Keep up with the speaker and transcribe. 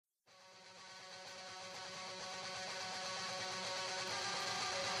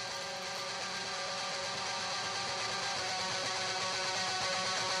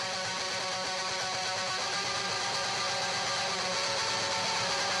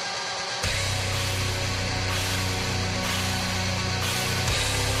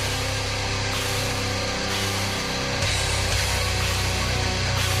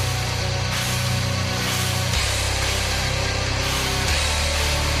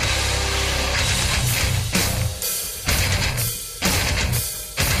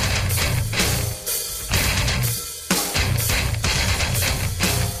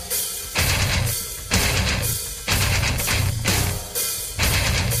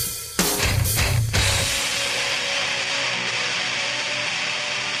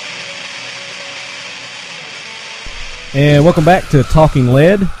And welcome back to Talking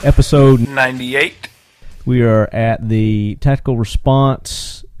Lead, episode 98. We are at the Tactical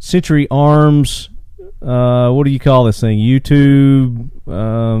Response Century Arms. What do you call this thing? YouTube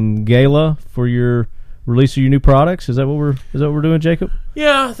gala for your release of your new products. Is that what we're doing, Jacob?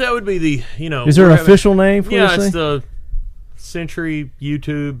 Yeah, that would be the Is there an official name for this Yeah, thing? it's the Century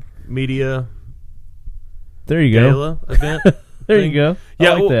YouTube Media There you go. Gala event. There you go.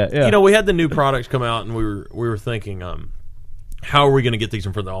 I like that. Yeah. We had the new products come out, and we were thinking, how are we going to get these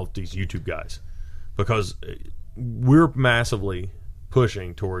in front of all these YouTube guys? Because we're massively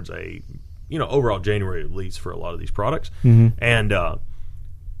pushing towards a overall January release for a lot of these products, and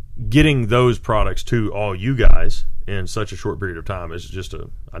getting those products to all you guys in such a short period of time is just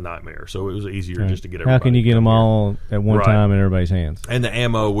a nightmare. So it was easier just to get everybody. How can you get them all at one time in everybody's hands? And the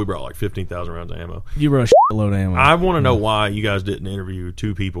ammo, we brought like 15,000 rounds of ammo. You brought a shitload of ammo. I want to know why you guys didn't interview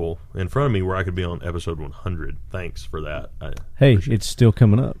two people in front of me where I could be on episode 100. Thanks for that. Hey, it's still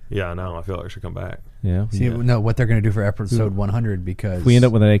coming up. Yeah, I know. I feel like I should come back. Yeah. See, no, what they're going to do for episode 100 because... If we end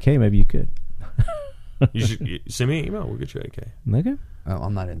up with an AK, maybe you could. You should send me an email. We'll get you AK. Okay. Oh,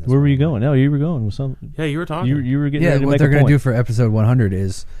 I'm not in this. Where were you going? No, you were going with something. Yeah, you were talking. You were getting ready to what make they're a going to point. do for episode 100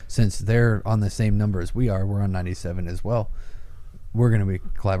 is, since they're on the same number as we are, we're on 97 as well, we're going to be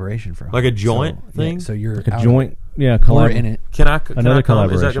collaboration for like a joint thing? thing? So you're Like a out joint, of it. We're in it. Can I Another come? Is that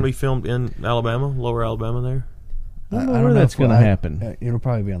collaboration. going to be filmed in Alabama, Lower Alabama there? I don't know where that's going to happen. It'll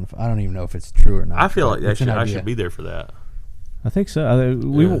probably be on the... I don't even know if it's true or not. I feel like It's an I idea. should be there for that. I think so.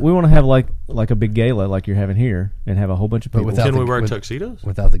 We want to have like a big gala like you're having here and have a whole bunch of But people. without Can we the- wear with- tuxedos?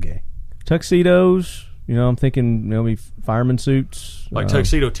 Without the gay. Tuxedos. I'm thinking maybe fireman suits. Like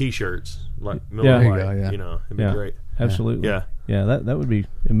tuxedo T-shirts, like Miller Yeah. There you Lite, go, yeah. it'd be Yeah. great. Absolutely. Yeah. Yeah, that would be.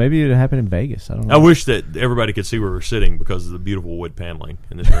 Maybe it'd happen in Vegas. I don't know. I wish that everybody could see where we're sitting because of the beautiful wood paneling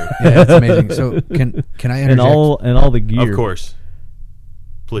in this room. Yeah, it's amazing. So can I interject? and all the gear. Of course.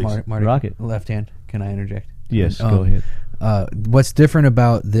 Please. Marty, Rocket. left hand. Can I interject? Yes, go ahead. What's different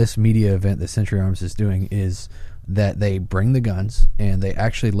about this media event that Century Arms is doing is that they bring the guns and they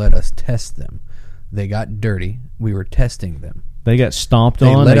actually let us test them. They got dirty. We were testing them. They got stomped They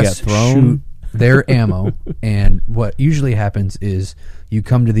on. let They got us thrown. shoot their ammo. And what usually happens is you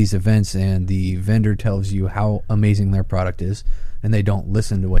come to these events and the vendor tells you how amazing their product is, and they don't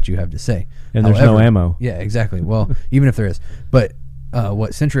listen to what you have to say. And there's no ammo. Yeah, exactly. Well, even if there is. But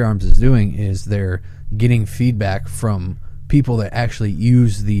what Century Arms is doing is they're getting feedback from people that actually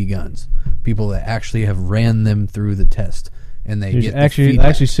use the guns, people that actually have ran them through the test, and they He's get actually the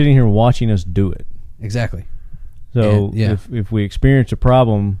feedback. sitting here watching us do it. Exactly. So And, yeah. if we experience a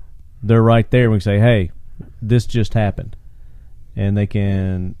problem, they're right there. We can say, "Hey, this just happened," and they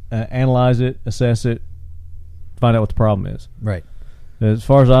can analyze it, assess it, find out what the problem is. Right. As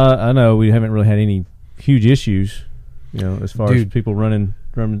far as I know, we haven't really had any huge issues. As far as people running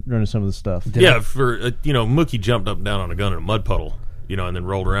some of the stuff. Yeah, for Mookie jumped up and down on a gun in a mud puddle, and then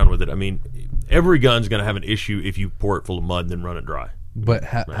rolled around with it. I mean, every gun's going to have an issue if you pour it full of mud and then run it dry. But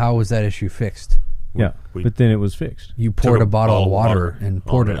how was that issue fixed? Yeah, We- but then it was fixed. You poured a a bottle of bottle of water water and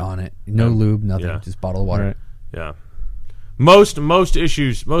poured on it it. on it. No Yeah. lube, nothing. Yeah. Just bottle of water. Right. Yeah. Most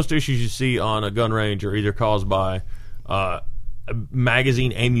issues you see on a gun range are either caused by a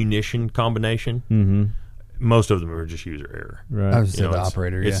magazine ammunition combination. Mm-hmm. Most of them are just user error. Right. I was the it's-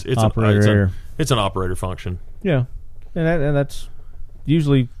 operator. It's, Yeah. it's Operator error. It's an operator function. Yeah, and that's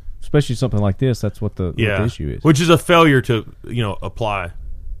usually, especially something like this, that's what the issue is. Which is a failure to apply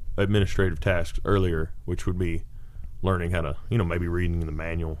administrative tasks earlier, which would be learning how to maybe reading the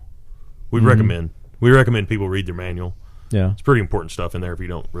manual. We recommend people read their manual. Yeah, It's pretty important stuff in there if you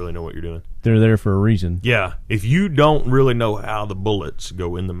don't really know what you're doing. they're there for a reason. Yeah, if you don't really know how the bullets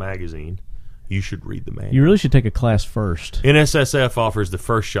go in the magazine, you should read the manual. You really should take a class first. NSSF offers the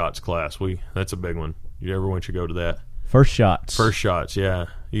First Shots class. That's a big one. Everyone should go to that. First shots. First Shots, yeah.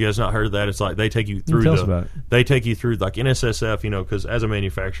 You guys not heard of that? It's like they take you through Tell us about it. They take you through like NSSF, because as a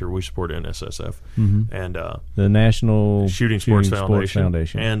manufacturer we support NSSF and The National Shooting Sports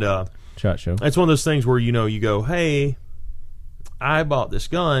Foundation. And Shot Show. it's one of those things where you go, hey, I bought this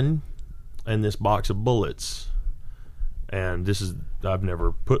gun and this box of bullets, and I've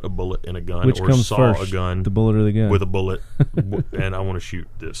never put a bullet in a gun Which or comes saw first, a gun the bullet or the gun? with a bullet, and I want to shoot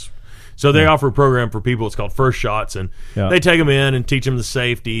this. So they offer a program for people. It's called First Shots, and they take them in and teach them the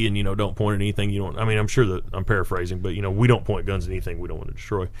safety, and don't point at anything. I'm sure that I'm paraphrasing, but we don't point guns at anything we don't want to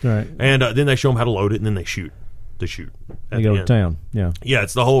destroy. Right. And then they show them how to load it, and then they shoot. They shoot. at They go the to end. town. Yeah. Yeah,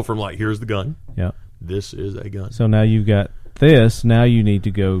 it's the whole from like here's the gun. Yeah. This is a gun. So now you've got this. Now you need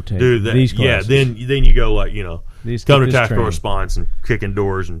to go take Dude, these classes. then you go like These come to keep this tactical train. response and kicking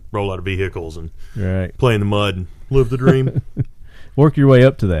doors and roll out of vehicles and Right. play in the mud and live the dream. Work your way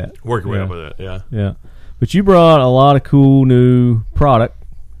up to that. Work your way Yeah. up with it. Yeah. Yeah. But you brought a lot of cool new product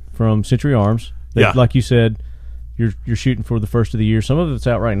from Century Arms. That, Yeah. Like you said, you're shooting for the first of the year. Some of it's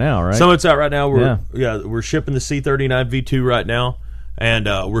out right now, right? Some of it's out right now. Yeah. We're shipping the C39 V2 right now, and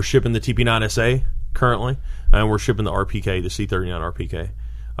we're shipping the TP9SA currently, and we're shipping the RPK, the C39 RPK.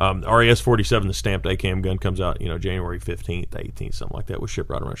 RES 47, the stamped ACAM gun, comes out January 15th, 18th, something like that. We'll ship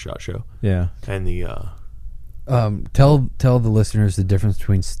right around SHOT Show. Yeah. And the Tell the listeners the difference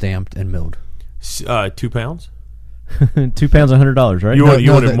between stamped and milled. 2 pounds. 2 pounds, $100, right? You want-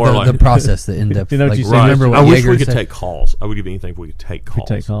 wanted more the, like- the process, the in-depth. You know what like, you said remember what I wish Jaeger we could said? take calls. I would give anything if we could take calls.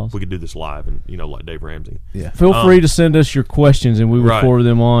 take calls. We could do this live, and like Dave Ramsey. Yeah. Feel free to send us your questions, and we will Right. forward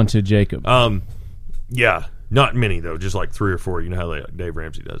them on to Jacob. Yeah, not many though, just like 3 or 4. You know how Dave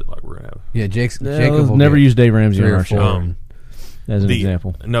Ramsey does it. Like we're gonna have Yeah, Let's Jacob will never get use Dave Ramsey on 3 or our 4. show as an the-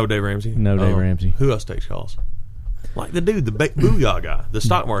 example. No, Dave Ramsey. No Dave Ramsey. Who else takes calls? Like the dude, the booyah guy, the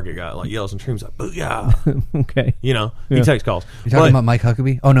stock market guy, like yells and screams like booyah. Okay. He Yeah. takes calls. You're talking But- about Mike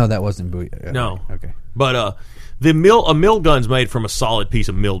Huckabee? Oh no, that wasn't Bowie. No. Okay. But a mill gun's made from a solid piece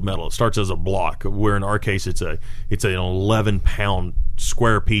of milled metal. It starts as a block, where in our case it's an 11-pound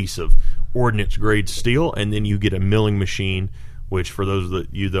square piece of ordnance grade steel, and then you get a milling machine, which for those that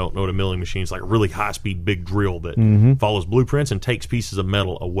you don't know what a milling machine is, like a really high speed big drill that follows blueprints and takes pieces of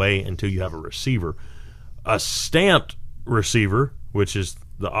metal away until you have a receiver. A stamped receiver, which is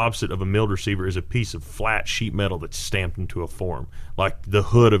the opposite of a milled receiver, is a piece of flat sheet metal that's stamped into a form, like the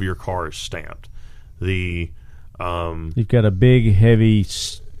hood of your car is stamped. The You've got a big, heavy,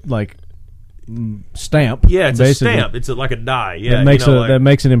 stamp. yeah, it's basically, a stamp. It's like a die. Yeah, that makes like, that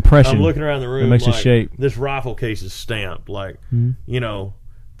makes an impression. I'm looking around the room. It makes a like, shape. This rifle case is stamped. Like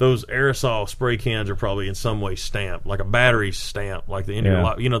those aerosol spray cans are probably in some way stamped. Like a battery's stamped. Like the end of your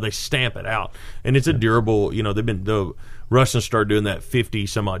life. They stamp it out, and it's a durable. The Russians started doing that 50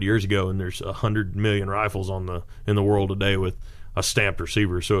 some odd years ago, and there's 100 million rifles in the world today with a stamped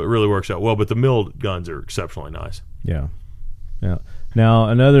receiver. So it really works out well. But the milled guns are exceptionally nice. Yeah. Yeah. Now,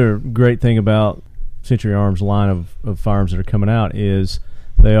 another great thing about Century Arms line of firearms that are coming out is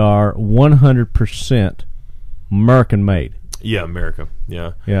they are 100% American made. Yeah, America.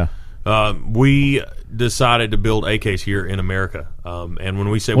 Yeah. Yeah. We decided to build AKs here in America. And when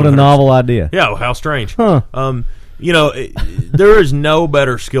we say What a 100%, novel idea. Yeah, well, how strange. Huh. There is no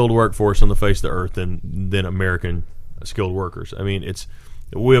better skilled workforce on the face of the earth than American skilled workers. I mean,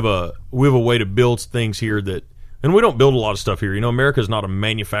 we have a way to build things here that, and we don't build a lot of stuff here. America's not a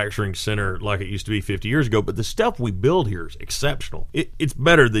manufacturing center like it used to be 50 years ago, but the stuff we build here is exceptional. It's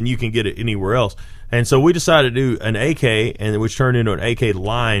better than you can get it anywhere else. And so we decided to do an AK, and which turned into an AK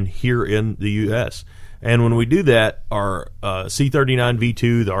line here in the U.S. And when we do that, our C39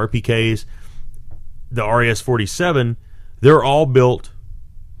 V2, the RPKs, the RES-47, they're all built,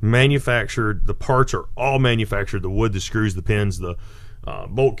 manufactured. The parts are all manufactured. The wood, the screws, the pins, the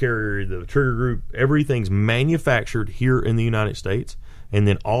bolt carrier, the trigger group, everything's manufactured here in the United States. And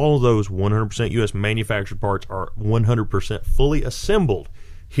then all of those 100% U.S. manufactured parts are 100% fully assembled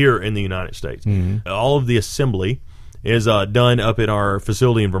here in the United States. All of the assembly is done up in our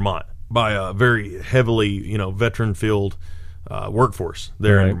facility in Vermont by a very heavily, veteran-filled workforce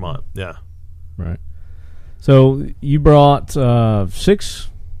there in Right. Vermont. Yeah. Right. So you brought 6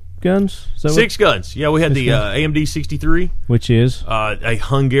 guns? Is that 6 guns. Yeah, we had the AMD 63. Which is? A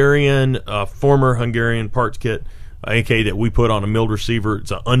Hungarian, former Hungarian parts kit AK that we put on a milled receiver.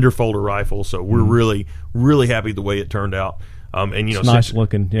 It's an underfolder rifle, so we're really, really happy the way it turned out. And It's nice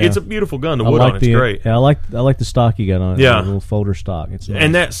looking. Yeah. It's a beautiful gun. The I wood like on it's great. Yeah, I like the stock you got on it. Yeah. The little folder stock. It's nice.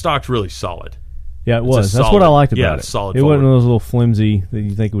 And that stock's really solid. Yeah, it It's a was. That's solid- what I liked yeah, about it's it. solid It wasn't forward. those little flimsy that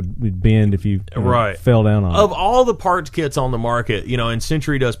you think would bend if you Right. fell down on Of it. all the parts kits on the market, and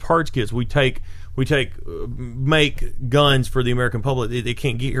Century does parts kits, we make guns for the American public. They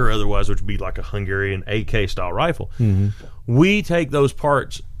can't get here otherwise, which would be like a Hungarian AK style rifle. We take those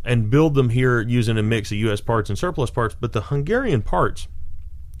parts and build them here using a mix of U.S. parts and surplus parts. But the Hungarian parts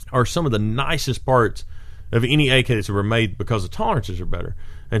are some of the nicest parts of any AK that's ever made because the tolerances are better.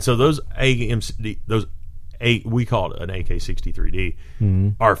 And so those we call it an AK-63D,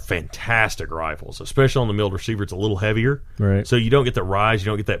 are fantastic rifles, especially on the milled receiver. It's a little heavier, Right. so you don't get the rise, you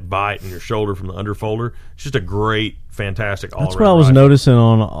don't get that bite in your shoulder from the underfolder. It's just a great, fantastic all-around That's what I was rifle. noticing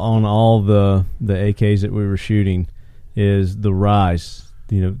on all the AKs that we were shooting is the rise.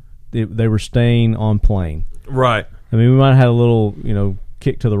 They were staying on plane. Right. I mean, we might have had a little,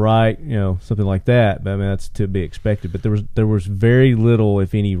 kick to the right, something like that. But I mean, that's to be expected. But there was very little,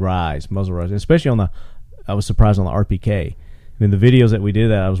 if any, muzzle rise, especially on the I was surprised on the RPK. I mean, the videos that we did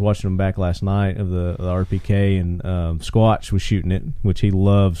that, I was watching them back last night of the RPK, and Squatch was shooting it, which he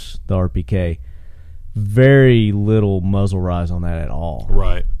loves the RPK. Very little muzzle rise on that at all.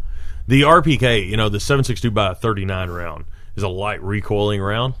 Right. The RPK, you know, the 7.62 by 39 round is a light recoiling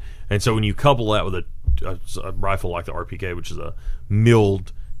round, and so when you couple that with a rifle like the RPK, which is a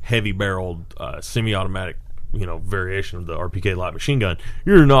milled, heavy-barreled, semi-automatic, you know, variation of the RPK light machine gun,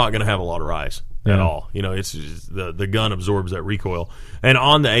 you're not going to have a lot of rise at all. You know, it's just the gun absorbs that recoil. And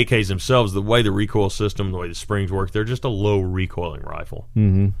on the AKs themselves, the way the recoil system, the way the springs work, they're just a low recoiling rifle.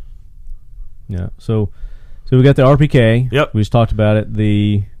 Mm-hmm. Yeah. So we got the RPK. Yep. We just talked about it.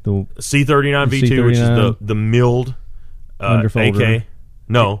 The C39 V2, C39, which is the milled underfolder. AK.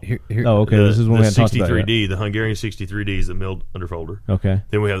 No. Oh, okay. This is one we hadn't talked about yet. 63D, the Hungarian 63D is the milled underfolder. Okay.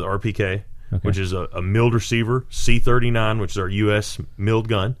 Then we have the RPK, which is a milled receiver. C39, which is our U.S. milled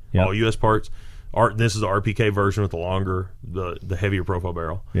gun, all U.S. parts. This is the RPK version with the longer, the heavier profile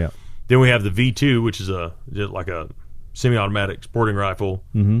barrel. Yeah. Then we have the V2, which is like a semi-automatic sporting rifle,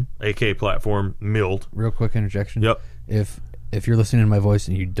 AK platform, milled. Real quick interjection. Yep. If you're listening to my voice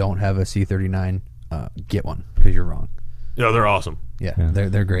and you don't have a C39, get one, because you're wrong. Yeah, they're awesome. Yeah.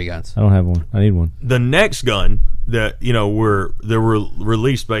 They're great guns. I don't have one. I need one. The next gun that, you know, they were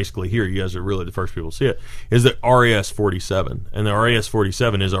released basically here, you guys are really the first people to see it, is the RAS-47. And the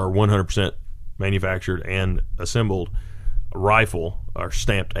RAS-47 is our 100% manufactured and assembled rifle, our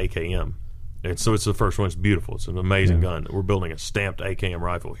stamped AKM. And so it's the first one. It's beautiful. It's an amazing gun. We're building a stamped AKM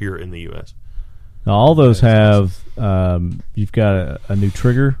rifle here in the U.S. Now, all those have, you've got a new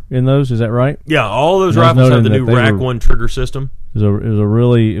trigger in those, is that right? Yeah, all those I was rifles have the noting new that they Rack were- 1 trigger system. It was a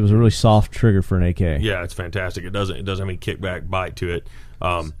really soft trigger for an AK. Yeah, it's fantastic. It doesn't have any kickback bite to it.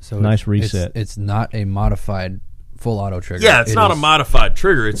 So Nice reset. It's not a modified full auto trigger. Yeah, it's not a is- modified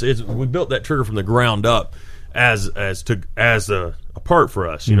trigger. It's we built that trigger from the ground up as a part for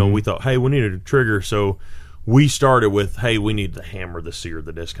us. You know, we thought, hey, we needed a trigger, so we started with, hey, we need the hammer, the sear,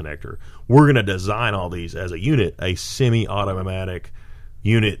 the disconnector. We're going to design all these as a unit, a semi-automatic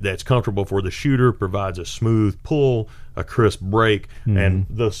unit that's comfortable for the shooter, provides a smooth pull, a crisp break, and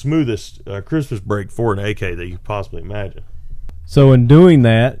the smoothest, crispest break for an AK that you could possibly imagine. So in doing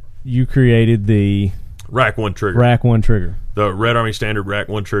that, you created the Rack 1 trigger. Rack 1 trigger. The Red Army Standard Rack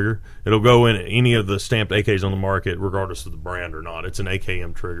 1 trigger. It'll go in any of the stamped AKs on the market, regardless of the brand or not. It's an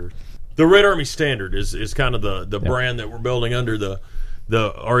AKM trigger. The Red Army Standard is kind of the brand that we're building under the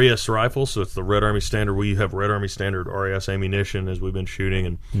RES rifle. So it's the Red Army Standard. We have Red Army Standard RES ammunition as we've been shooting,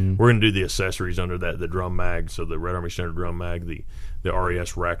 and we're going to do the accessories under that, the drum mag. So the Red Army Standard drum mag, the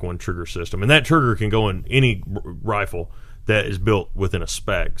RES Rack 1 trigger system. And that trigger can go in any rifle that is built within a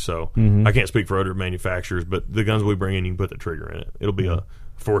spec. So I can't speak for other manufacturers, but the guns we bring in, you can put the trigger in it. It'll be a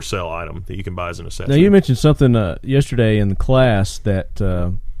for sale item that you can buy as an accessory. Now, you mentioned something yesterday in the class that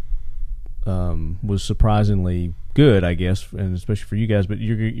was surprisingly good, I guess, and especially for you guys, but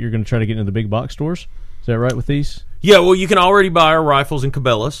you're going to try to get into the big box stores. Is that right with these? Yeah, well, you can already buy our rifles in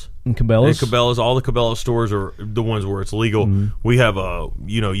Cabela's. In Cabela's? And Cabela's, all the Cabela's stores are the ones where it's legal. We have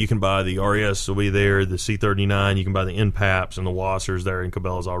you can buy the RES will be there, the C39, you can buy the NPAPs and the Wassers there in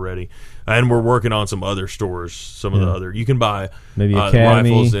Cabela's already. And we're working on some other stores, some of the other. You can buy Maybe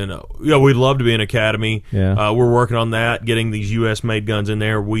Academy. rifles in. We'd love to be in Academy. Yeah. We're working on that, getting these U.S. made guns in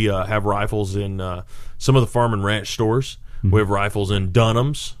there. We have rifles in some of the farm and ranch stores. We have rifles in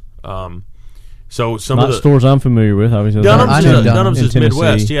Dunham's. So some Not of the stores I'm familiar with, obviously. I know Dunham. Dunham's In is Tennessee.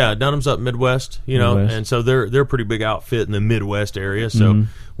 Midwest. Yeah, Dunham's up Midwest, Midwest. and so they're a pretty big outfit in the Midwest area. So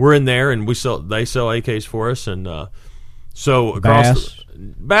we're in there, and they sell AKs for us, and so across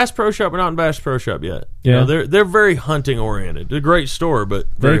Bass Pro Shop. We're not in Bass Pro Shop yet. You Yeah. know, they're very hunting oriented. They're a great store, but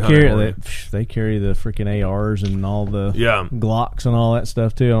They very hunting carry oriented. they carry the freaking ARs and all the Yeah. Glocks and all that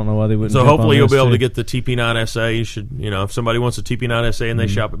stuff too. I don't know why they wouldn't. So jump hopefully on you'll this be able too. to get the TP9SA. You should, if somebody wants a TP9SA and they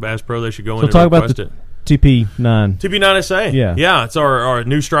shop at Bass Pro, they should go in So and talk about request the it. TP9. TP9SA. Yeah. Yeah, it's our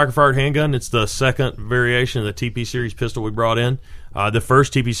new striker-fired handgun. It's the second variation of the TP Series pistol we brought in. The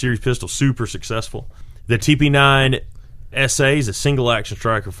first TP Series pistol, super successful. The TP9SA is a single-action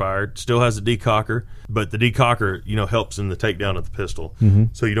striker-fired. Still has the decocker, but the decocker, helps in the takedown of the pistol.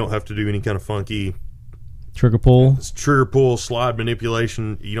 So you don't have to do any kind of funky Trigger pull. trigger pull, slide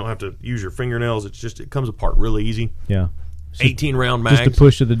manipulation. You don't have to use your fingernails. It comes apart really easy. Yeah. 18-round mags. Just to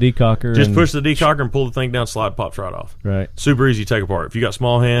push to the decocker. Just and- push the decocker and pull the thing down, slide pops right off. Right. Super easy to take apart. If you got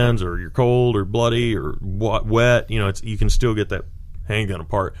small hands or you're cold or bloody or wet, you can still get that handgun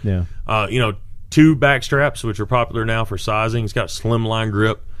apart. Yeah. 2 back straps, which are popular now for sizing. It's got a slim line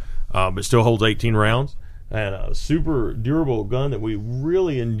grip, but still holds 18 rounds. And a super durable gun that we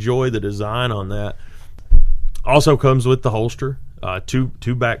really enjoy the design on that. Also comes with the holster,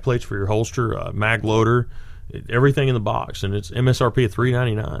 two back plates for your holster, mag loader, everything in the box, and it's MSRP of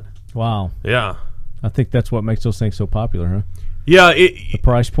 $399. Wow. Yeah. I think that's what makes those things so popular, huh? Yeah, The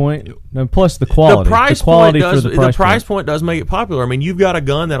price point, and plus the quality. The price quality point does. for The price point does make it popular. I mean, you've got a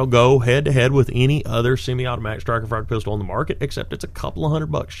gun that'll go head to head with any other semi-automatic striker frag pistol on the market, except it's a couple of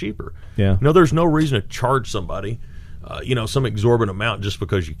 $100 cheaper. Yeah. There's no reason to charge somebody, some exorbitant amount just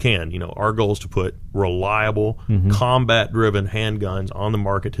because you can. Our goal is to put reliable, combat-driven handguns on the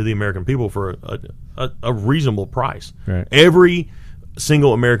market to the American people for a reasonable price. Right. Every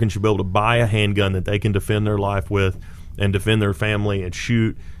single American should be able to buy a handgun that they can defend their life with and defend their family and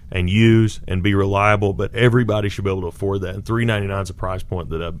shoot and use and be reliable, but everybody should be able to afford that. And $399 is a price point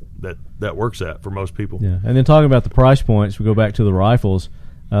that works at for most people. Yeah, and then talking about the price points, we go back to the rifles.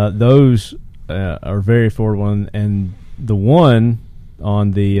 Those are very affordable, and the one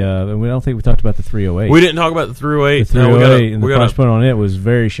on the and we don't think we talked about the 308. We didn't talk about the 308. The 308 and the price point on it was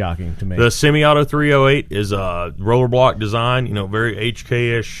very shocking to me. The semi-auto 308 is a roller block design, very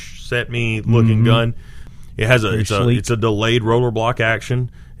HK-ish, set-me looking gun. It has it's a delayed roller block action.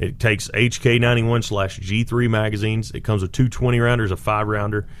 It takes HK91/G3 magazines. It comes with two 20-rounders, a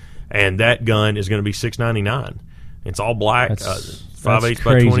 5-rounder, and that gun is going to be $699. It's all black, 5/8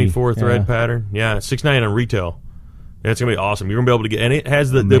 by 24 thread pattern. Yeah, $699 retail. It's going to be awesome. You're going to be able to get, and it has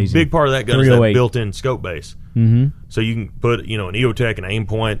the big part of that gun is that built-in scope base. Mm-hmm. So you can put, an EOTech, an aim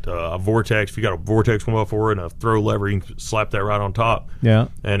point, a Vortex. If you got a Vortex 1x4 and a throw lever, you can slap that right on top. Yeah.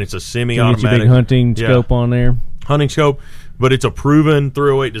 And it's a You semi-automatic. get your big hunting scope on there. Hunting scope, but it's a proven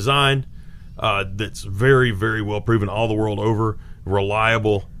 308 design that's very, very well proven all the world over.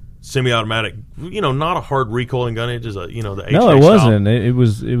 Reliable, semi-automatic. Not a hard recoiling gun. It is the HK No, it style. wasn't. It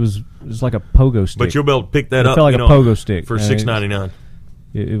was like a pogo stick. But you'll be able to pick that up. It felt like a pogo stick for $699.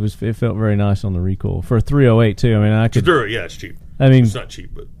 It felt very nice on the recoil for a 308 too. I mean, it's cheap. I mean, it's not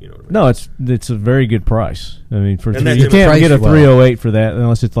cheap, but you know what I mean. No, it's a very good price. I mean, And you can't get a 308 for that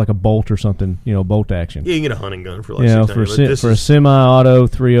unless it's like a bolt or something. Bolt action. Yeah, you can get a hunting gun for like for a semi-auto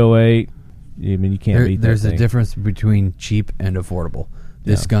 308. I mean, you can't beat that. There's thing. a difference between cheap and affordable.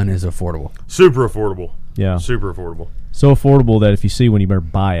 This gun is affordable. Super affordable. Yeah, super affordable. So affordable that if you see one, you better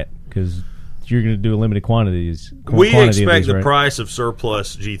buy it because you're going to do a limited quantities. We expect the price of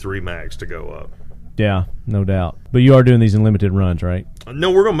surplus G3 mags to go up. Yeah, no doubt. But you are doing these in limited runs, right?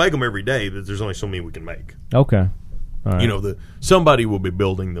 No, we're going to make them every day, but there's only so many we can make. Okay. All right. Somebody will be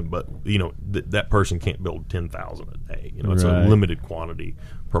building them, but that person can't build 10,000 a day. It's a limited quantity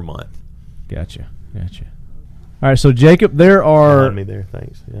per month. Gotcha. All right, so Jacob, there are me there.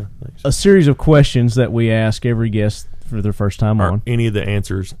 Thanks. Yeah, thanks. A series of questions that we ask every guest for their first time on. Any of the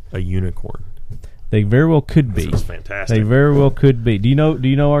answers a unicorn? They very well could be. That's fantastic. They very well could be. Do you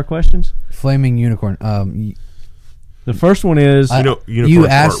know our questions? Flaming unicorn. The first one is unicorns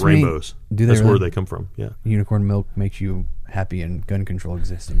aren't rainbows. That's where they come from. Yeah. Unicorn milk makes you happy and gun control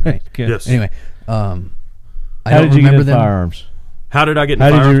existing, right? Yes. Anyway, how did you get into firearms? How did I get into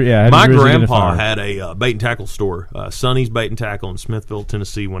firearms? My grandpa had had a bait and tackle store, Sonny's Bait and Tackle in Smithville,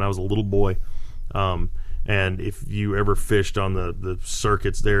 Tennessee, when I was a little boy. And if you ever fished on the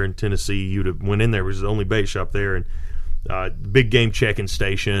circuits there in Tennessee, you'd have went in there. It was the only bait shop there, and big game checking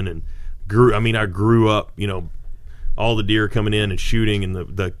station. And I grew up, all the deer coming in and shooting, and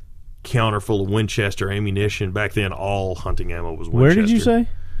the counter full of Winchester ammunition. Back then, all hunting ammo was Winchester. Where did you say?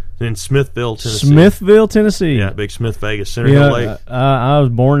 In Smithville, Tennessee. Smithville, Tennessee. Yeah, big Smith Vegas, Center Hill Lake. I was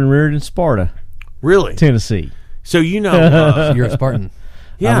born and reared in Sparta. Really? Tennessee. So you're a Spartan.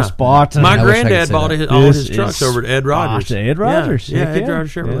 Yeah. I'm a Spartan. My granddad bought all his trucks over at Ed Rogers. Ed Rogers. Yeah, Ed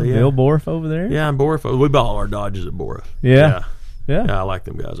Rogers Chevrolet. Yeah. Bill Borf over there. Yeah, in Borf. We bought all our Dodges at Borf. Yeah. Yeah, I like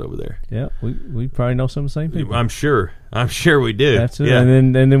them guys over there. Yeah, we probably know some of the same people. I'm sure we do. That's it. Yeah.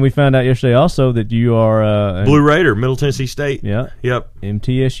 And then we found out yesterday also that you are Blue Raider, Middle Tennessee State. Yeah. Yep.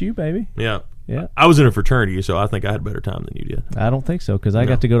 MTSU, baby. Yeah. Yeah. I was in a fraternity, so I think I had a better time than you did. I don't think so because I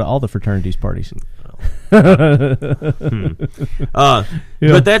got to go to all the fraternities parties. But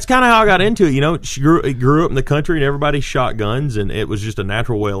that's kind of how I got into it. She grew up in the country and everybody shot guns, and it was just a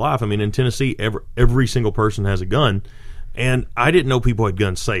natural way of life. I mean, in Tennessee, every single person has a gun. And I didn't know people had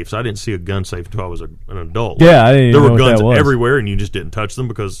gun safes. I didn't see a gun safe until I was an adult. Yeah, I didn't even there know were what guns that was. everywhere, and you just didn't touch them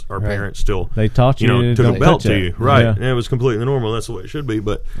because our parents still they taught you took a belt to you, right? Yeah. And it was completely normal. That's the way it should be.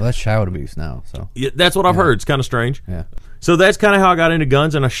 But that's child abuse now. So that's what I've heard. It's kind of strange. Yeah. So that's kind of how I got into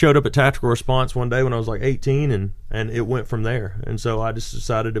guns, and I showed up at Tactical Response one day when I was like 18, and it went from there. And so I just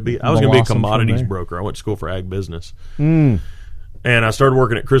decided to I was going to be a commodities broker. I went to school for ag business. And I started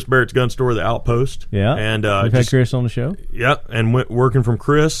working at Chris Barrett's gun store, the Outpost. Yeah. And we've had Chris on the show. Yep, and went working from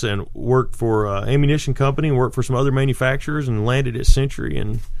Chris and worked for ammunition company and worked for some other manufacturers and landed at Century,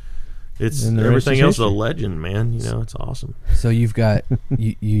 and it's And the rest everything is else is a history. legend, man. You know, it's awesome. So you've got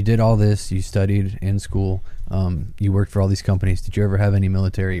you did all this. You studied in school. You worked for all these companies. Did you ever have any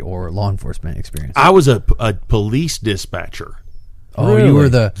military or law enforcement experience? I was a police dispatcher. Oh, Really? you were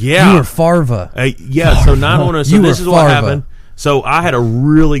the Yeah. You were Farva. Yeah, so 911. So You this were is what Farva. happened. So I had a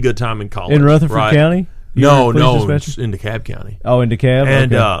really good time in college. In Rutherford right? County? You No, were a police no, dispatcher? in DeKalb County. Oh, in DeKalb?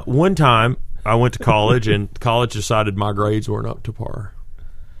 And Okay. one time I went to college, and college decided my grades weren't up to par.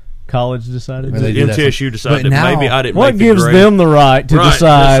 College decided. Or they do that MTSU for- decided but that now- maybe I didn't What make the gives grade. them the right to Right,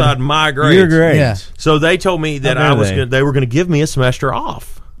 decide my grades. your grades? Yeah. So they told me that How dare they? they were going to give me a semester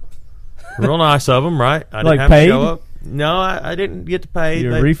off. Real nice of them, right? I didn't Like have paid? to go up. No, I didn't get to pay.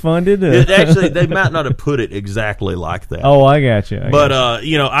 You're They- refunded? Actually, they might not have put it exactly like that. Oh, I got you. But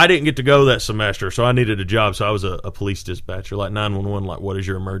I didn't get to go that semester, so I needed a job. So I was a police dispatcher, like 911, like what is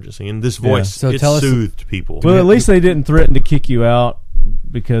your emergency? And this voice, So it tell us- soothed people. well, at least they didn't threaten to kick you out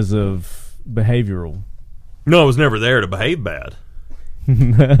because of behavioral. No, I was never there to behave bad.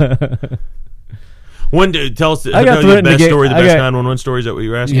 One day, tell us the I got tell you the threatened to best get- story, the I best got- 911 stories that we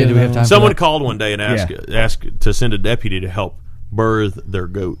were asking. Yeah, do we have time? Someone for that? called one day and asked to send a deputy to help birth their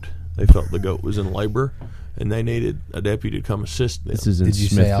goat. They felt the goat was in labor, and they needed a deputy to come assist them. This is in Did you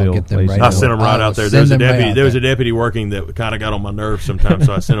say, Smithfield. "I'll get them ladies right and I over"? sent them right I will out there. send There was a them right deputy. out There was a there. deputy working that kind of got on my nerves sometimes,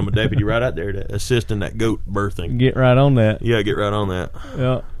 so I sent him a deputy right out there to assist in that goat birthing. Get right on that. Yeah, get right on that.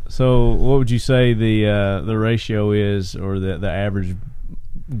 Yeah. So, what would you say the ratio is, or the average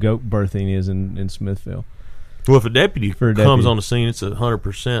goat birthing is in Smithfield? Well, if a deputy For a comes deputy. on the scene, it's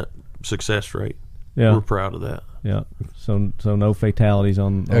 100% success rate. Yeah. We're proud of that. Yeah. So no fatalities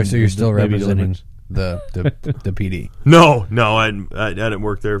on. Oh, so you're the still baby representing deliveries. the PD. No, I didn't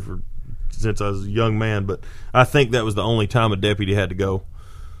work there since I was a young man, but I think that was the only time a deputy had to go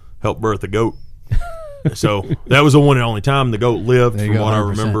help birth a goat. So that was the one and only time the goat lived, There you from go, what I 100%.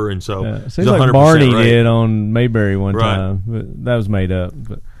 remember, and so Yeah. it's Seems 100% like Barney rate. did on Mayberry one Right. time. But that was made up.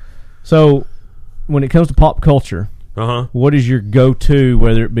 But so, when it comes to pop culture, what is your go-to?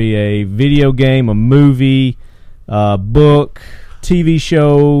 Whether it be a video game, a movie, a book, TV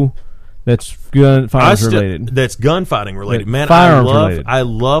show that's gunfighting related. That's gunfighting related. Yeah, Man, firearms related. I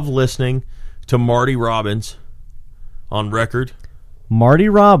love listening to Marty Robbins on record. Marty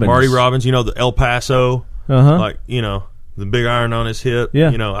Robbins. Marty Robbins, you know, the El Paso, Uh-huh. like, you know, the big iron on his hip.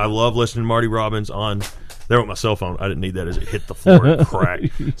 Yeah. You know, I love listening to Marty Robbins on there with my cell phone. I didn't need that as it hit the floor and cracked.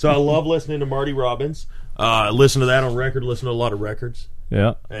 So I love listening to Marty Robbins. Listen to that on record, listen to a lot of records.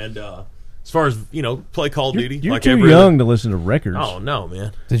 Yeah. And as far as, you know, play Call of Duty. You're like too every young other- to listen to records. Oh, no,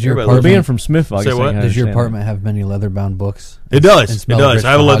 man. Does your Everybody Well, apartment- being from Smithville, I Say guess I what? can Does your understand apartment have many leather-bound books? It And does. It smell of does. rich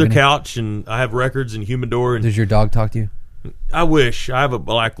I have a leather mahogany? couch, and I have records and humidor, and Does your dog talk to you? I wish I have a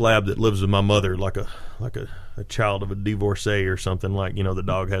black lab that lives with my mother, like a child of a divorcee or something. Like, you know, the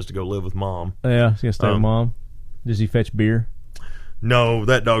dog has to go live with mom. that. Yeah, he's gonna stay with Um, mom. Does he fetch beer? No,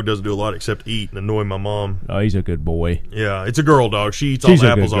 that dog doesn't do a lot except eat and annoy my mom. Oh, he's a good boy. Yeah, it's a girl dog. She eats She's all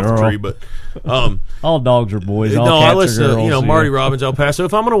the a good apples off the girl. tree. But All dogs are boys. All no, cats I listen are to girls. Marty yeah. Robbins, El Paso.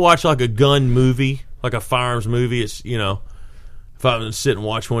 If I'm going to watch like a gun movie, like a firearms movie, it's, you know, if I'm going to sit and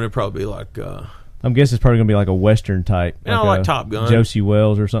watch one, it'd probably be like I'm guessing it's probably gonna be like a Western type. You know, like Top Gun. Josie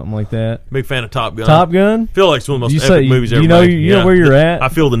Wells or something like that. big fan of Top Gun. Top Gun. I feel like it's one of the You most say- epic movies you ever know- made. you know where you're at? I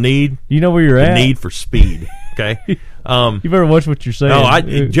feel the need You know where you're at. for speed. Okay. You better watch what you're saying.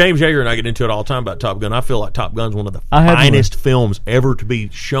 No, James Yeager and I get into it all the time about Top Gun. I feel like Top Gun's one of the I had finest films ever to be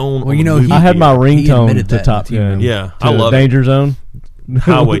shown. Well, on you know, the movie I had my theater. He ringtone admitted to that in Top the team room. Gun. Yeah, To I love Danger Zone.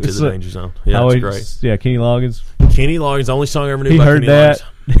 Highway to the So- Danger Zone. Yeah, Highway- it's great. Yeah, Kenny Loggins. Kenny Loggins, the only song I ever knew He about heard Kenny that.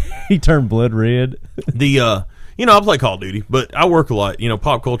 Loggins. He turned blood red. You know, I play Call of Duty, but I work a lot. You know,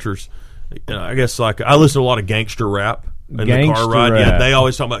 pop culture's, I guess, like, I listen to a lot of gangster rap in the car Gangster ride. Yeah, rap. they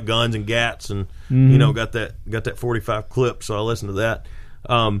always talk about guns and gats and, you know, got that 45 clip, so I listen to that.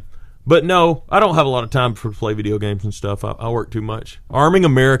 But no, I don't have a lot of time to play video games and stuff. I work too much. Arming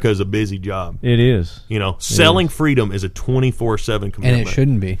America is a busy job. It is. You know, selling freedom is a 24/7 And commitment. it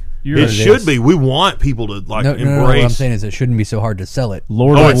shouldn't be. It should be. We want people to like No, embrace. what I'm saying is it shouldn't be so hard to sell it.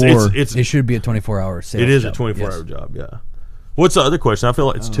 Lord Oh, of War. it's It should be a 24-hour sales it is a job. 24-hour Yes. job. Yeah. What's the other question? I feel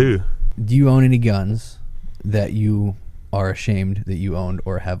like it's two. Do you own any guns that you are ashamed that you owned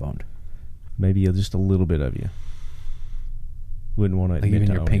or have owned? Maybe just a little bit of you. Wouldn't want to Like admit even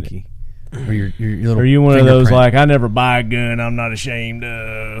to your owning pinky? Or your little Are you one of those fingerprint? like, I never buy a gun, I'm not ashamed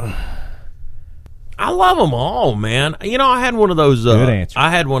of? I love them all, man. You know, I had one of those. Good answer.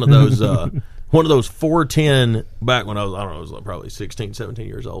 I had one of those one of those 410 back when I don't know, I was like probably 16, 17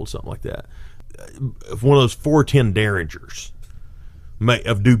 years old, something like that. One of those 410 Derringers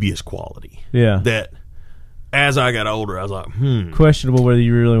of dubious quality. Yeah. That as I got older, I was like, questionable whether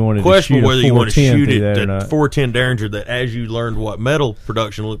you really wanted to shoot whether a you want to 410 shoot through it. that or That not. 410 Derringer that, as you learned what metal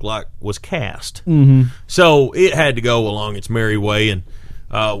production looked like, was cast. Mm-hmm. So it had to go along its merry way, and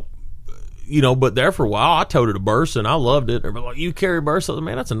but there for a while, I toted a Bursa, and I loved it. Everybody like, you carry a Bursa?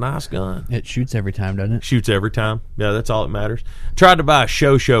 Man, that's a nice gun. It shoots every time, doesn't it? Shoots every time. Yeah, that's all that matters. Tried to buy a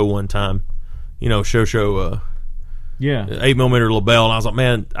Show one time. Show. Yeah. 8mm LaBelle, and I was like,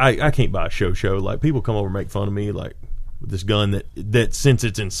 man, I can't buy a Show. Like, people come over and make fun of me, like, with this gun that since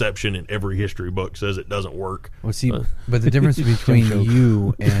its inception in every history book says it doesn't work. Well, see, but the difference between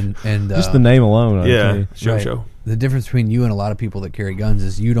you and just the name alone, I'll tell you. Show. The difference between you and a lot of people that carry guns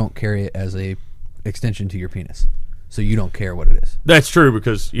is you don't carry it as a extension to your penis, so you don't care what it is. That's true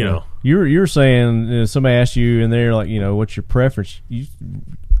because you know you're saying somebody asked you and they're like, what's your preference? You,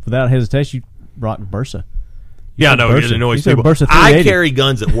 without hesitation, you rock Bursa. Yeah, no, it annoys people. I carry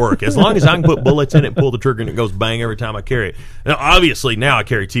guns at work. As long as I can put bullets in it, pull the trigger, and it goes bang every time I carry it. Now, obviously, now I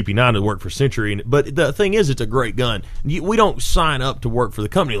carry TP9 to work for Century, but the thing is, it's a great gun. We don't sign up to work for the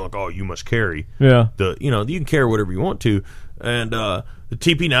company like, oh, you must carry. Yeah. You can carry whatever you want to, and the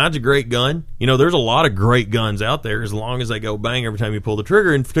TP9's a great gun. There's a lot of great guns out there as long as they go bang every time you pull the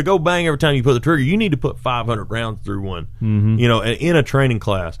trigger. And to go bang every time you pull the trigger, you need to put 500 rounds through one. Mm-hmm. In a training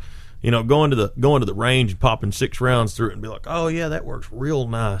class. Going to the range and popping 6 rounds through it and be like, oh yeah, that works real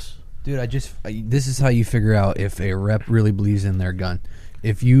nice. Dude, this is how you figure out if a rep really believes in their gun.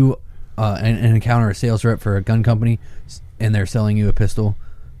 If you encounter a sales rep for a gun company and they're selling you a pistol,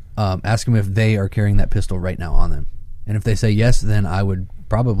 ask them if they are carrying that pistol right now on them. And if they say yes, then I would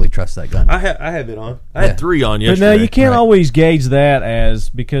probably trust that gun. I have it on. I had 3 on yesterday. But now you can't always gauge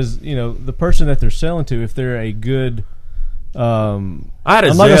that because the person that they're selling to, if they're a good I'm not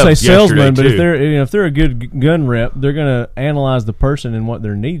going to say salesman, but if they're a good gun rep, they're going to analyze the person and what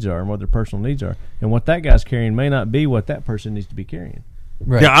their needs are and what their personal needs are, and what that guy's carrying may not be what that person needs to be carrying.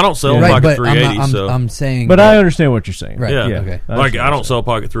 Right. Yeah, I don't sell pocket 380. I'm saying, but I understand what you're saying. Right. Yeah. Okay. I don't sell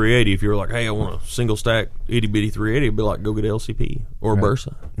pocket 380. If you're like, hey, I want a single stack itty bitty 380, it'd be like, go get LCP or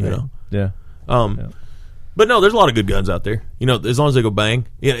Bursa. Yeah. But no, there's a lot of good guns out there. As long as they go bang.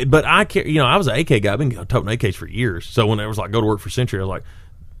 Yeah. But I was an AK guy. I've been toting AKs for years. So when it was like go to work for Century, I was like,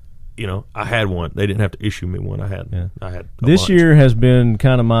 I had one. They didn't have to issue me one. I had. This year has been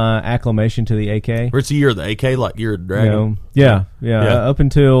kind of my acclimation to the AK. It's the year of the AK, like year of the Dragon. Yeah. Up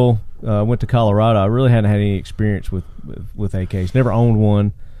until I went to Colorado, I really hadn't had any experience with AKs. Never owned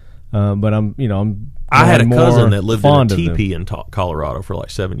one. But I'm. I had a cousin that lived in a teepee in Colorado for like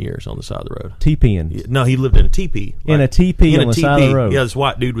 7 years on the side of the road. Teepeeing? No, he lived in a teepee. In a teepee on the side of the road? Yeah, this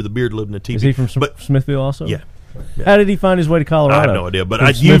white dude with a beard lived in a teepee. Is he from Smithville also? Yeah. How did he find his way to Colorado? I have no idea, but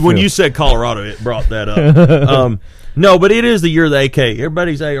when you said Colorado, it brought that up. No, but it is the year of the AK.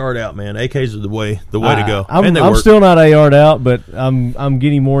 Everybody's AR'd out, man. AKs are the way to go. I'm still not AR'd out, but I'm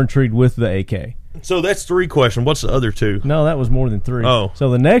getting more intrigued with the AK. So that's 3 questions. What's the other 2? No, that was more than 3. Oh. So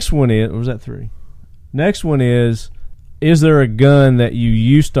the next one is, or was that 3? Next one is there a gun that you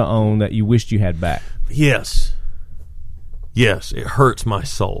used to own that you wished you had back? Yes, it hurts my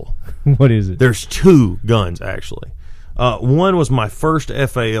soul. What is it? There's 2 guns, actually. One was my first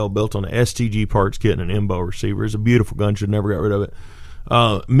FAL built on an STG parts kit and an MBO receiver. It's a beautiful gun. Should never got rid of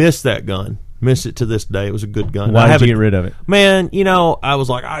it. Missed that gun. Miss it to this day. It was a good gun. Why did you get rid of it? Man, I was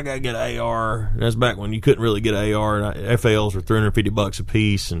like, I gotta get an AR. That's back when you couldn't really get an AR, and FALs were $350 a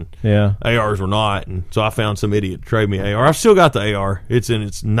piece, and ARs were not. And so I found some idiot to trade me an AR. I've still got the AR. It's in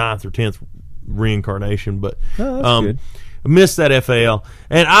its 9th or 10th reincarnation, but that's good. Missed that FAL,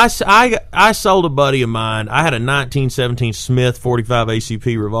 and I sold a buddy of mine. I had a 1917 Smith 45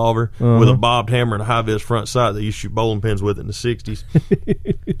 ACP revolver with a bobbed hammer and a high vis front sight. They used to shoot bowling pins with it in the 60s,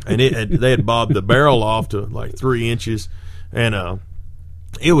 and they had bobbed the barrel off to like 3 inches, and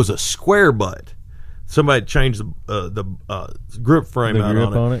it was a square butt. Somebody changed the grip frame out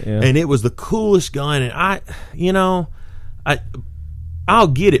on it, and it was the coolest gun. And I'll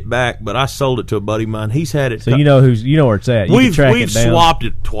get it back, but I sold it to a buddy of mine. He's had it. So you know where it's at. We've it down. Swapped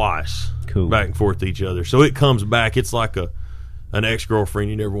it twice, cool, back and forth to each other. So it comes back. It's like an ex-girlfriend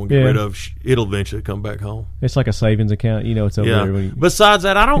you never want to get rid of. It'll eventually come back home. It's like a savings account. It's over there. When Besides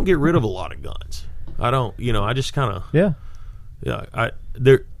that, I don't get rid of a lot of guns. I don't. I just kind of. I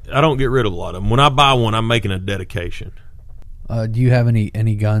don't get rid of a lot of them. When I buy one, I'm making a dedication. Do you have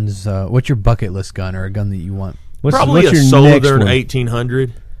any guns? What's your bucket list gun or a gun that you want? Probably what's a your next Solothurn one?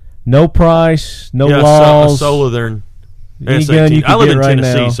 1800. No price, no laws. A Solothurn. Any gun you I can live get in right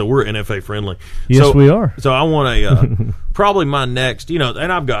Tennessee, now. so we're NFA friendly. Yes, so, we are. So I want a probably my next, and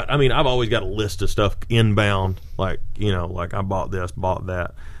I've always got a list of stuff inbound, like I bought this, bought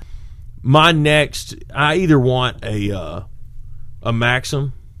that. My next, I either want a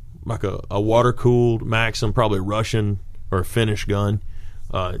Maxim, like a water cooled Maxim, probably a Russian or a Finnish gun.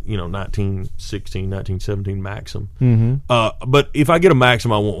 1916, 1917 Maxim. Mm-hmm. But if I get a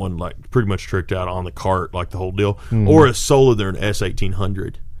Maxim, I want one like pretty much tricked out on the cart, like the whole deal, or a Solither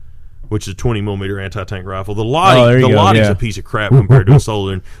S1800, which is a 20 millimeter anti-tank rifle. The Lottie's a piece of crap compared to a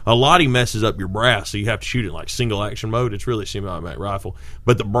Solither. A Lottie messes up your brass, so you have to shoot it in like single action mode. It's really a semi-automatic rifle,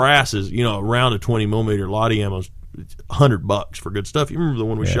 but the brass is around a 20 millimeter Lottie ammo's $100 for good stuff. You remember the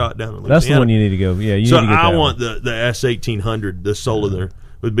one we shot down in Louisiana? That's the one you need to go. Yeah, you need to get that want the S1800, the Solither.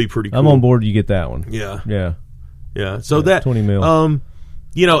 Would be pretty cool. I'm on board. You get that one. Yeah. So that 20 mil. and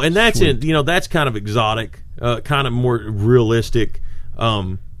that's that's kind of exotic, kind of more realistic.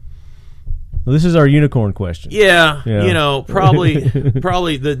 Well, this is our unicorn question. Yeah. Probably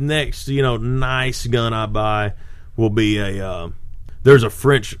the next nice gun I buy will be there's a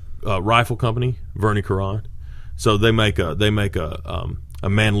French rifle company, Verny Caron. So they make a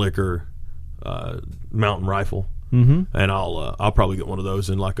Mannlicher mountain rifle. Mm-hmm. And I'll probably get one of those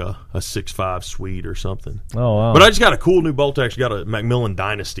in like a 6.5 Swede or something. Oh wow! But I just got a cool new bolt action. Got a Macmillan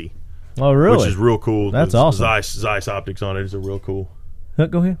Dynasty. Oh really? Which is real cool. That's awesome. Zeiss optics on it is a real cool.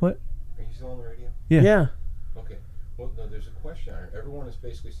 Go ahead. What? Are you still on the radio? Yeah. Okay. Well, no, there's a question. Everyone is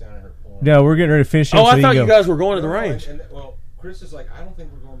basically standing here pulling. Yeah, we're getting ready to finish. Oh, I thought you guys were going to the range. Well, Chris is like, I don't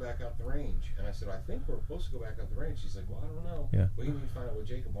think we're going back out the range, and I said, I think we're supposed to go back out the range. She's like, well, I don't know. Yeah. We need to find out what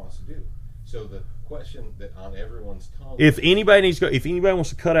Jacob wants to do. So the question that on everyone's tongue. If anybody wants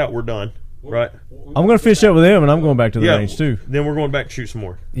to cut out, we're done. Right. I'm going to finish up with them, and I'm going back to the range too. Then we're going back to shoot some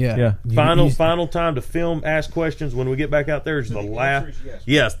more. Yeah. Final time to film, ask questions when we get back out there is the last.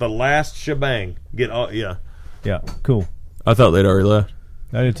 Yes, the last shebang. Yeah, cool. I thought they'd already left.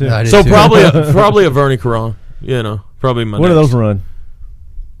 I did too. So probably a Verny Caron. Probably my. What do those run?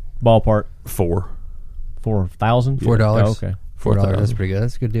 Ballpark. $4,000. $4. Yeah. Oh, okay. $4. That's pretty good.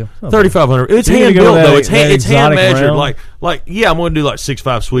 That's a good deal. $3,500. It's You're hand gonna go built that- though. It's that it's hand exotic measured. round? Like I'm going to do like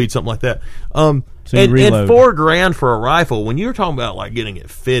 6.5 Swede, something like that. So you And reload. $4,000 for a rifle. When you're talking about like getting it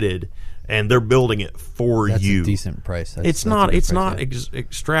fitted and they're building it for That's you, a decent price. it's not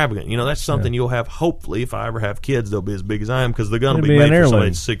extravagant. That's something you'll have. Hopefully, if I ever have kids, they'll be as big as I am because they're going to It'll be be an made for somebody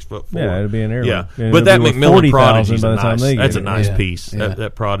heirloom. that's 6'4". Yeah, it'll be an heirloom. Yeah, And but it'll that be worth Macmillan 40,000 Prodigy's by the a time nice. they get That's a it. nice Yeah. piece. Yeah.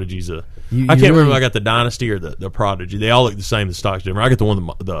 That Prodigy's a. You I can't remember really- if I got the Dynasty or the Prodigy. They all look the same. The stock's different. I got the one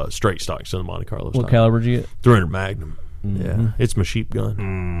the straight stock, so the Monte Carlo. What stock. caliber did you get? 300 Magnum. Yeah, it's my sheep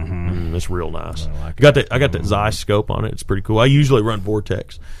gun. It's real nice. I got that Zeiss scope on it. It's pretty cool. I usually run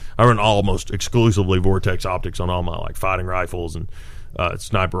Vortex. I run almost exclusively Vortex optics on all my like fighting rifles and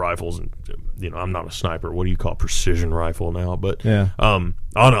sniper rifles. And I'm not a sniper. What do you call precision rifle now? But on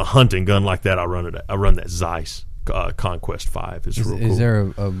a hunting gun like that, I run that Zeiss Conquest 5. It's real cool. Is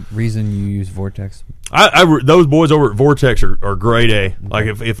there a reason you use Vortex? Those boys over at Vortex are grade A. Like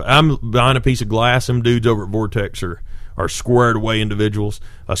if I'm behind a piece of glass, them dudes over at Vortex are squared away individuals,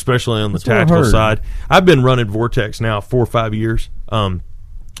 especially on the That's what I tactical heard. side. I've been running Vortex now 4 or 5 years.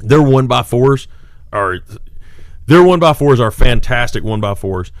 Their 1x4s are fantastic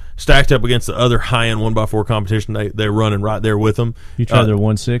 1x4s. Stacked up against the other high-end 1x4 competition, they're running right there with them. You tried their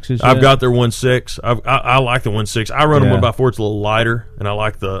 1.6s? I've got their 1.6. I like the 1.6. I run a Yeah. 1x4. It's a little lighter, and I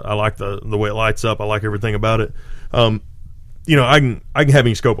like the way it lights up. I like everything about it. I can have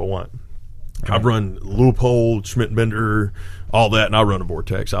any scope I want. I've run Leupold, Schmidt-Bender, all that, and I run a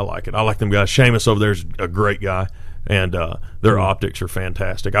Vortex. I like it. I like them guys. Seamus over there's a great guy, and their optics are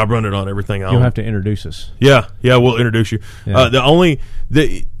fantastic. I've run it on everything I own. You'll have to introduce us. Yeah, we'll introduce you. Yeah.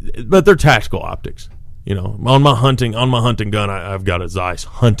 But they're tactical optics. On my hunting gun, I've got a Zeiss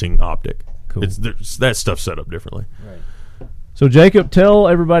hunting optic. Cool. That stuff's set up differently. So, Jacob, tell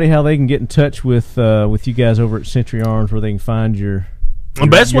everybody how they can get in touch with you guys over at Century Arms, where they can find your The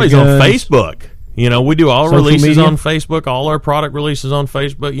best way is on guns. Facebook. We do all our Social releases media? on Facebook, all our product releases on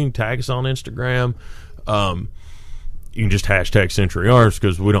Facebook. You can tag us on Instagram. You can just hashtag Century Arms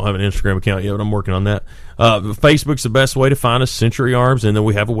because we don't have an Instagram account yet, but I'm working on that. Facebook's the best way to find us, Century Arms, and then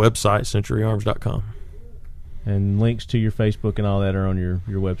we have a website, centuryarms.com. And links to your Facebook and all that are on your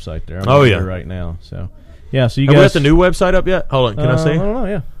website there. I'm Oh, on yeah. there right now. So, yeah. So you Have we guys got the new website up yet? Hold on, can I see? I don't know.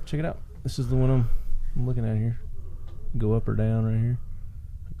 Yeah, check it out. This is the one I'm looking at here. Go up or down right here.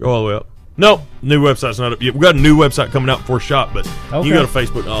 Go all the way up. Nope, new website's not up yet. We've got a new website coming out before shop, but Okay. you go to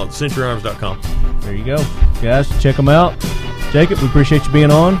Facebook, centuryarms.com. There you go, guys. Check them out. Jacob, we appreciate you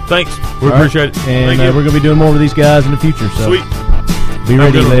being on. Thanks. We All right. appreciate it. And Thank you. we're going to be doing more with these guys in the future. So Sweet. be Have a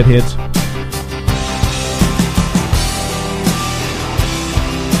ready, good one. lead heads.